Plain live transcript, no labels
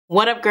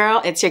What up,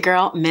 girl? It's your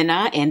girl,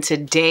 Mena, and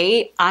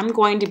today I'm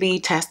going to be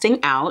testing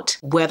out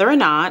whether or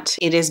not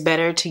it is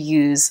better to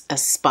use a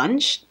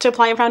sponge to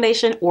apply your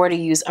foundation or to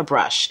use a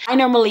brush. I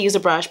normally use a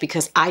brush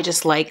because I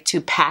just like to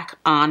pack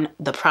on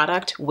the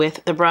product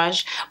with the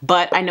brush,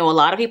 but I know a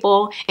lot of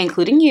people,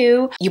 including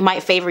you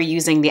might favor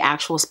using the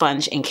actual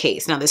sponge in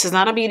case. Now, this is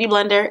not a beauty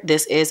blender.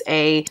 This is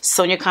a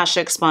Sonia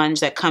Kashuk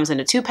sponge that comes in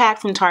a 2-pack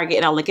from Target,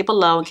 and I'll link it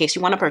below in case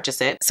you want to purchase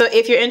it. So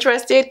if you're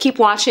interested, keep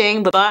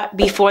watching, but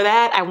before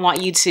that, I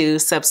want you to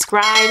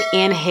subscribe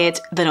and hit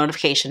the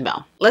notification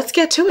bell. Let's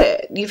get to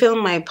it. You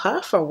feeling my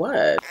puff or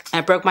what? I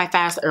broke my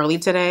fast early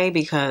today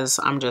because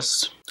I'm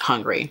just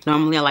hungry.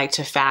 Normally I like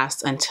to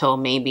fast until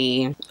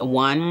maybe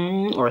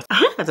 1 or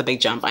that's a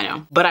big jump, I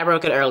know. But I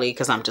broke it early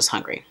because I'm just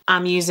hungry.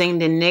 I'm using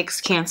the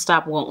NYX Can't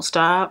Stop Won't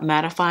Stop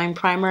mattifying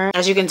primer.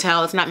 As you can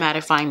tell, it's not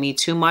mattifying me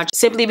too much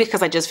simply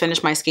because I just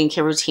finished my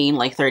skincare routine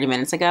like 30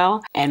 minutes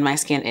ago and my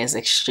skin is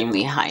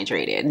extremely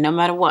hydrated no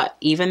matter what.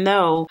 Even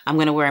though I'm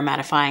gonna wear a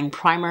mattifying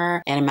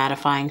primer and a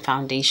mattifying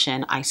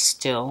foundation, I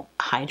still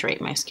hydrate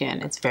my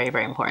skin. It's very,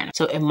 very important.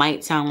 So it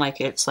might sound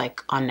like it's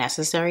like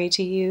unnecessary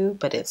to you,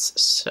 but it's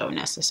so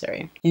necessary.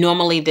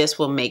 Normally this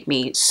will make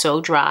me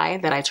so dry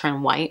that I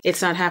turn white.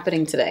 It's not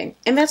happening today,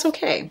 and that's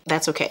okay.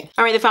 That's okay.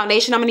 All right, the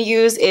foundation I'm going to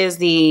use is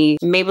the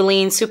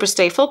Maybelline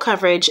Superstay Full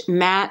Coverage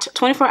Matte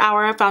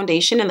 24-Hour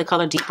Foundation in the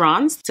color Deep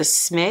Bronze. It's a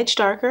smidge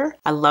darker.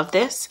 I love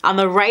this. On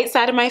the right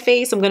side of my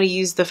face, I'm going to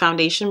use the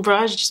foundation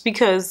brush just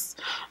because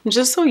I'm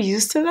just so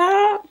used to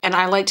that. And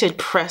I like to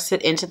press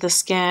it into the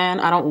skin.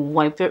 I don't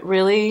wipe it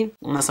really,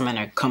 unless I'm in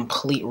a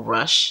complete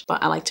rush.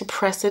 But I like to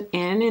press it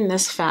in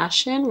this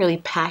fashion, really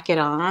pack it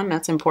on.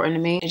 That's important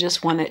to me. I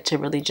just want it to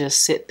really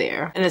just sit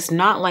there. And it's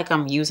not like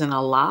I'm using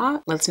a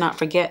lot. Let's not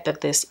forget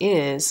that this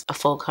is a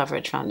full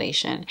coverage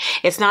foundation.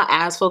 It's not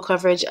as full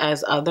coverage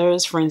as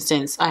others. For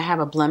instance, I have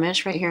a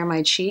blemish right here in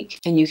my cheek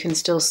and you can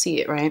still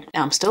see it, right?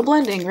 Now I'm still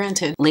blending,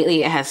 granted.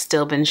 Lately it has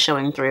still been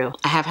showing through.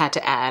 I have had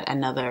to add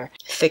another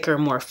thicker,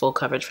 more full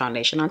coverage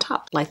foundation on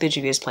top, like the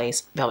Juvia's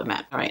Place Velvet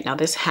Matte. All right, now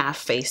this half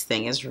face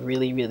thing is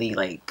really, really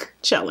like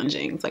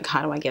challenging. It's like,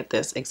 how do I get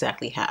this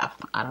exactly half?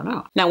 I don't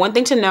know. Now, one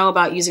thing to know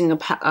about using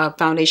a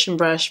foundation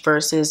brush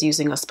versus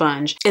using a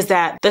sponge is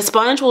that the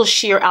sponge will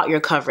shear out your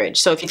coverage.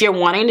 So if you're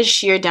wanting to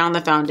shear down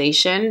the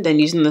foundation, then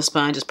using the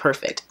sponge is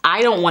perfect.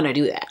 I don't want to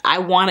do that. I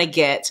want to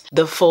get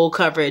the full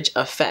coverage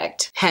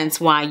effect, hence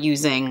why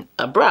using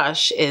a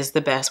brush is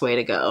the best way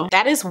to go.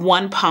 That is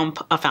 1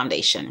 pump of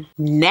foundation.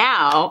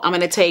 Now I'm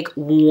going to take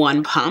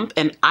 1 pump,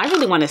 and I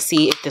really want to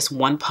see if this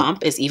 1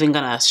 pump is even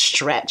going to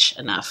stretch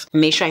enough.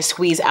 Make sure I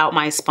squeeze out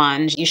my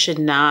sponge. You should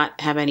not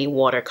have any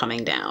water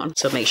coming down.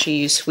 So make sure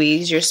you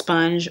squeeze your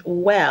sponge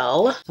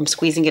well. I'm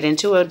squeezing it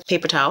into a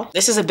paper towel.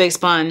 This is a big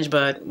sponge,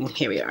 but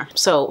here we are.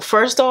 So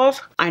first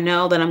off, I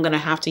know that I'm gonna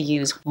have to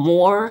use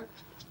more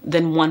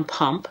than 1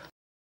 pump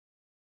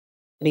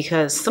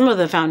because some of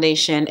the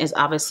foundation is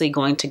obviously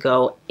going to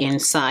go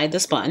inside the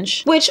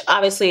sponge, which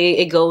obviously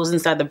it goes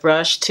inside the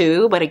brush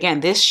too. But again,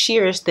 this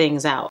shears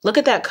things out. Look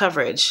at that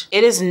coverage.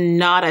 It is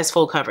not as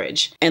full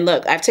coverage. And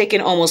look, I've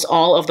taken almost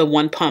all of the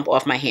 1 pump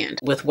off my hand.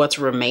 With what's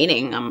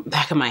remaining on the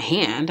back of my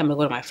hand, I'm gonna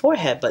go to my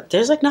forehead, but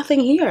there's like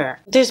nothing here.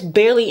 There's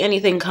barely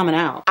anything coming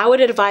out. I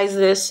would advise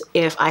this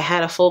if I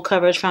had a full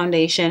coverage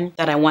foundation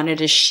that I wanted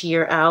to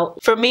shear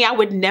out. For me, I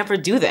would never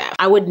do that.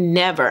 I would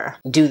never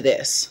do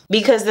this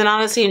because then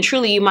honestly and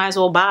truly, you might as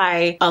well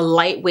buy a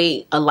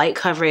lightweight, a light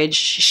coverage,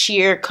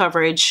 sheer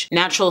coverage,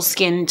 natural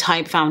skin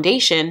type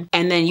foundation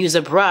and then use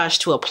a brush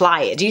to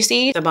apply it. Do you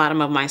see the bottom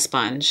of my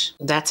sponge?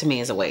 That to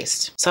me is a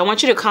waste. So I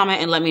want you to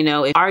comment and let me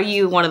know, are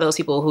you one of those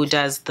people who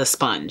does the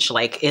sponge?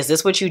 Like, is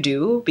this what you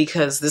do?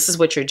 Because this is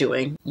what you're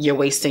doing. You're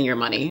wasting your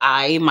money.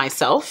 I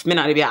myself,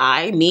 Adubea,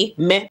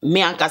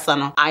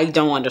 I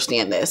don't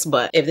understand this,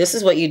 but if this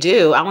is what you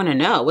do, I want to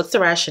know, what's the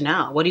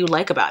rationale? What do you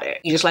like about it?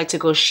 You just like to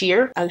go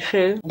sheer?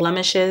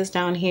 Blemishes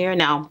down here.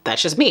 Now,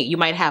 that's just me. You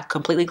might have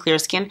completely clear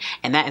skin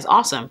and that is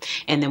awesome.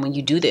 And then when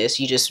you do this,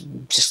 you just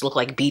look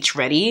like beach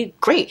ready.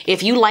 Great.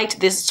 If you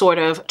liked this sort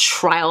of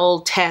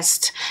trial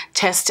test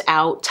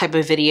out type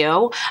of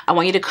video, I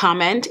want you to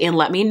comment and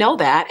let me know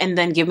that, and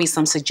then give me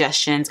some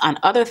suggestions on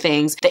other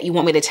things that you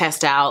want me to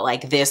test out,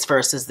 like this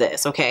versus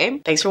this. Okay.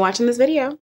 Thanks for watching this video.